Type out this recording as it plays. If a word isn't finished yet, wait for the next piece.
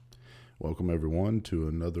Welcome everyone to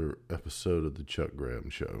another episode of the Chuck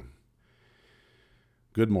Graham Show.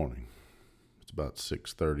 Good morning. It's about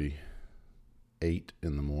 6:38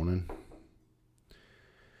 in the morning.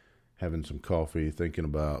 Having some coffee, thinking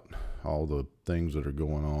about all the things that are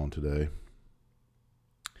going on today.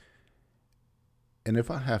 And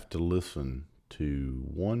if I have to listen to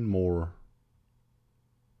one more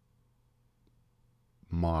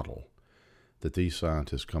model that these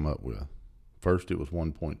scientists come up with. First, it was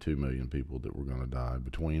 1.2 million people that were going to die,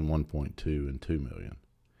 between 1.2 and 2 million.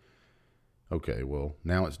 Okay, well,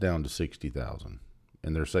 now it's down to 60,000.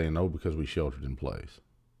 And they're saying, no, because we sheltered in place.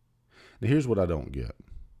 Now, here's what I don't get.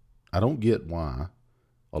 I don't get why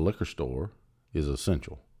a liquor store is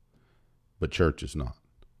essential, but church is not.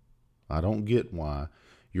 I don't get why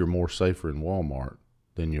you're more safer in Walmart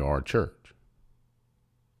than you are at church.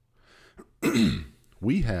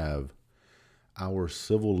 We have our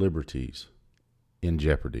civil liberties in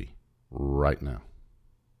jeopardy right now.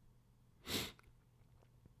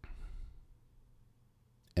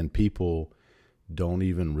 And people don't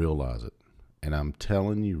even realize it. And I'm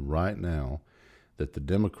telling you right now that the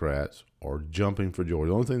Democrats are jumping for joy.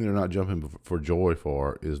 The only thing they're not jumping for joy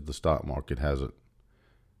for is the stock market hasn't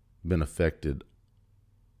been affected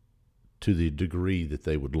to the degree that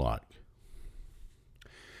they would like.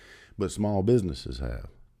 But small businesses have.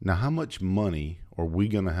 Now, how much money are we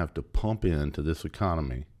going to have to pump into this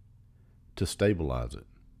economy to stabilize it?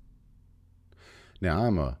 Now, I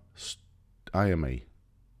am a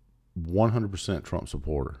 100% Trump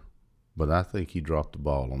supporter, but I think he dropped the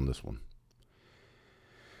ball on this one.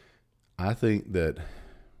 I think that,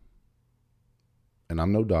 and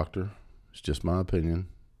I'm no doctor, it's just my opinion,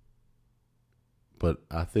 but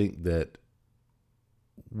I think that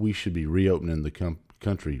we should be reopening the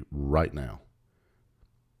country right now.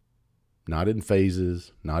 Not in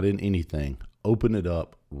phases, not in anything. Open it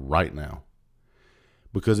up right now.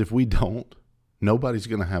 Because if we don't, nobody's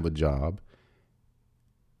going to have a job.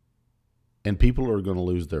 And people are going to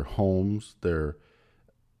lose their homes.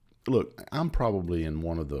 Look, I'm probably in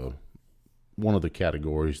one of the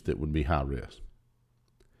categories that would be high risk.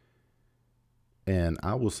 And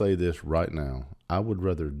I will say this right now. I would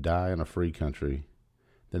rather die in a free country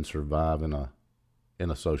than survive in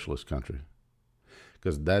a socialist country.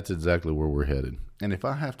 Because that's exactly where we're headed. And if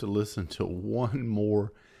I have to listen to one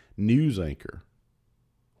more news anchor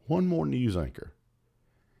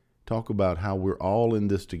talk about how we're all in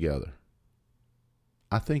this together,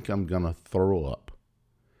 I think I'm going to throw up.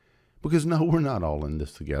 Because no, we're not all in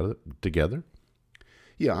this together.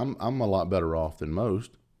 Yeah, I'm a lot better off than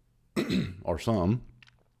most, or some,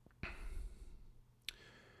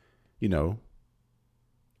 and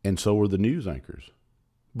so are the news anchors.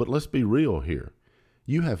 But let's be real here.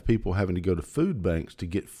 You have people having to go to food banks to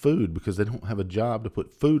get food because they don't have a job to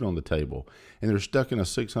put food on the table. And they're stuck in a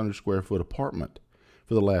 600 square foot apartment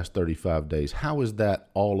for the last 35 days. How is that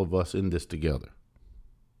all of us in this together?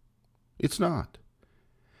 It's not.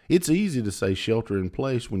 It's easy to say shelter in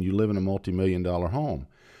place when you live in a multi-million-dollar home.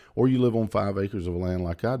 Or you live on 5 acres of land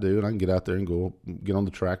like I do, and I can get out there and go get on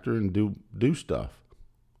the tractor and do stuff.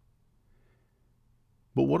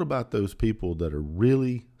 But what about those people that are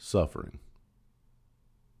really suffering?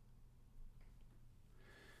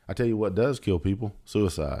 I tell you what does kill people,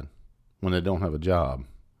 suicide, when they don't have a job.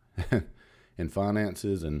 And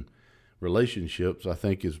finances and relationships, I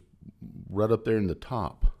think, is right up there in the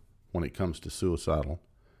top when it comes to suicidal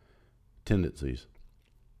tendencies.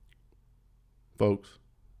 Folks,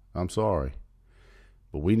 I'm sorry,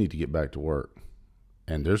 but we need to get back to work.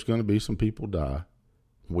 And there's going to be some people die.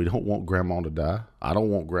 We don't want grandma to die. I don't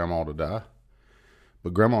want grandma to die.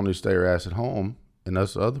 But grandma needs to stay her ass at home, and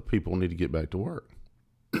us other people need to get back to work.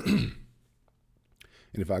 And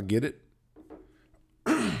if I get it,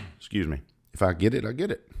 if I get it, I get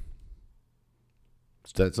it.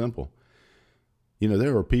 It's that simple.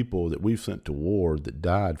 There are people that we've sent to war that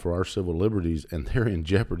died for our civil liberties, and they're in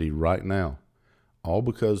jeopardy right now. All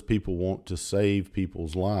because people want to save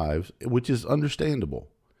people's lives, which is understandable.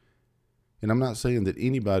 And I'm not saying that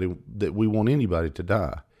we want anybody to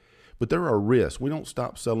die. But there are risks. We don't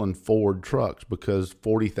stop selling Ford trucks because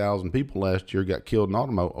 40,000 people last year got killed in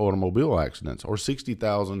automobile accidents, or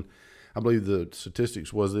 60,000, I believe the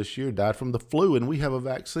statistics was this year, died from the flu, and we have a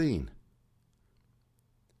vaccine.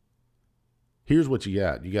 Here's what you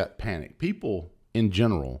got. You got panic. People in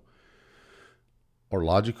general are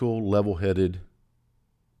logical, level-headed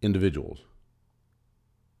individuals.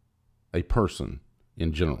 A person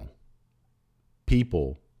in general.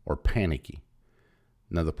 People are panicky.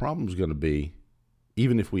 Now, the problem is going to be,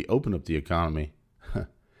 even if we open up the economy, how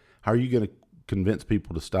are you going to convince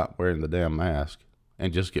people to stop wearing the damn mask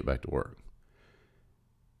and just get back to work.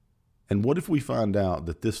 And what if we find out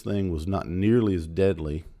that this thing was not nearly as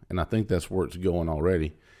deadly, and I think that's where it's going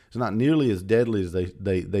already. It's not nearly as deadly as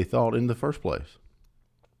they thought in the first place.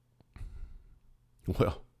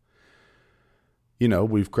 Well,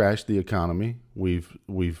 we've crashed the economy. We've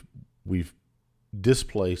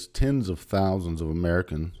displaced tens of thousands of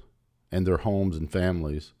Americans and their homes and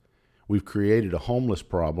families. We've created a homeless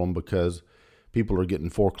problem because people are getting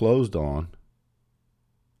foreclosed on.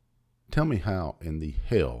 Tell me how in the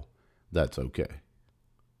hell that's okay.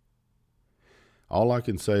 All I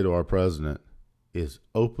can say to our president is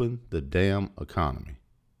open the damn economy.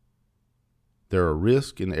 There are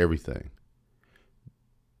risks in everything.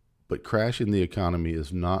 But crashing the economy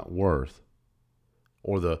is not worth,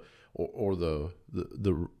 or the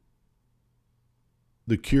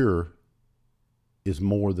cure is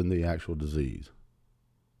more than the actual disease.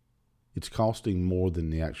 It's costing more than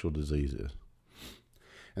the actual disease is.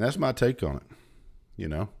 And that's my take on it.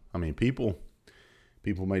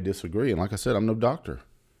 People may disagree. And like I said, I'm no doctor,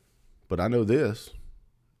 but I know this.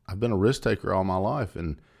 I've been a risk taker all my life,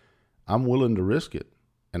 and I'm willing to risk it.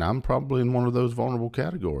 And I'm probably in one of those vulnerable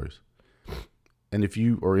categories. And if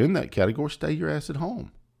you are in that category, stay your ass at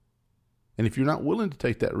home. And if you're not willing to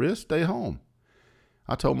take that risk, stay home.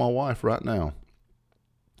 I told my wife right now,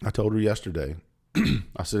 I told her yesterday,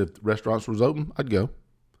 I said, if the restaurants was open, I'd go.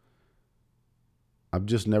 I've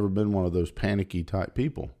just never been one of those panicky type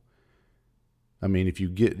people. I mean, if you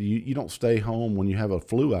don't stay home when you have a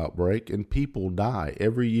flu outbreak, and people die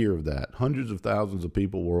every year of that. Hundreds of thousands of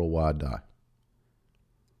people worldwide die.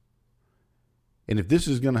 And if this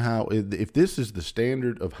is if this is the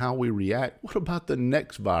standard of how we react, what about the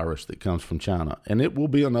next virus that comes from China? And it will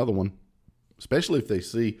be another one, especially if they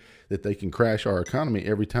see that they can crash our economy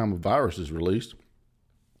every time a virus is released.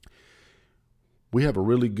 We have a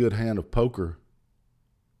really good hand of poker,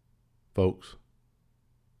 folks.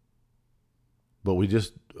 But we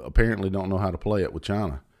just apparently don't know how to play it with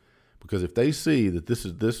China. Because if they see that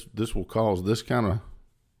this will cause this kind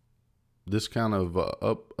of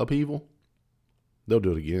upheaval, they'll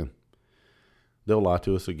do it again. They'll lie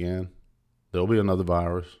to us again. There'll be another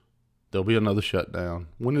virus. There'll be another shutdown.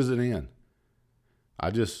 When does it end?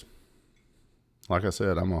 Like I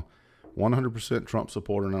said, I'm a 100% Trump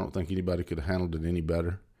supporter, and I don't think anybody could have handled it any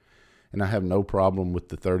better. And I have no problem with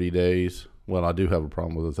the 30 days. Well, I do have a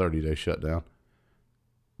problem with a 30-day shutdown.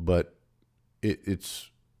 But it's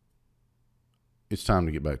time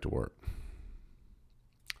to get back to work.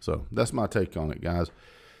 So that's my take on it, guys.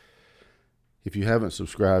 If you haven't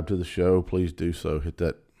subscribed to the show, please do so. Hit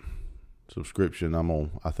that subscription.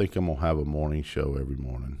 I think I'm gonna have a morning show every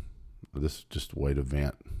morning. This is just a way to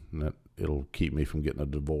vent, and it'll keep me from getting a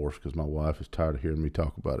divorce because my wife is tired of hearing me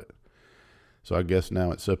talk about it. So I guess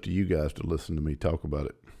now it's up to you guys to listen to me talk about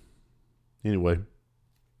it. Anyway,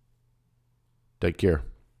 take care.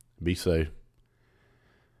 Be safe,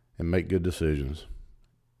 and make good decisions,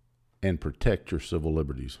 and protect your civil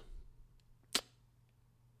liberties.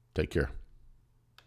 Take care.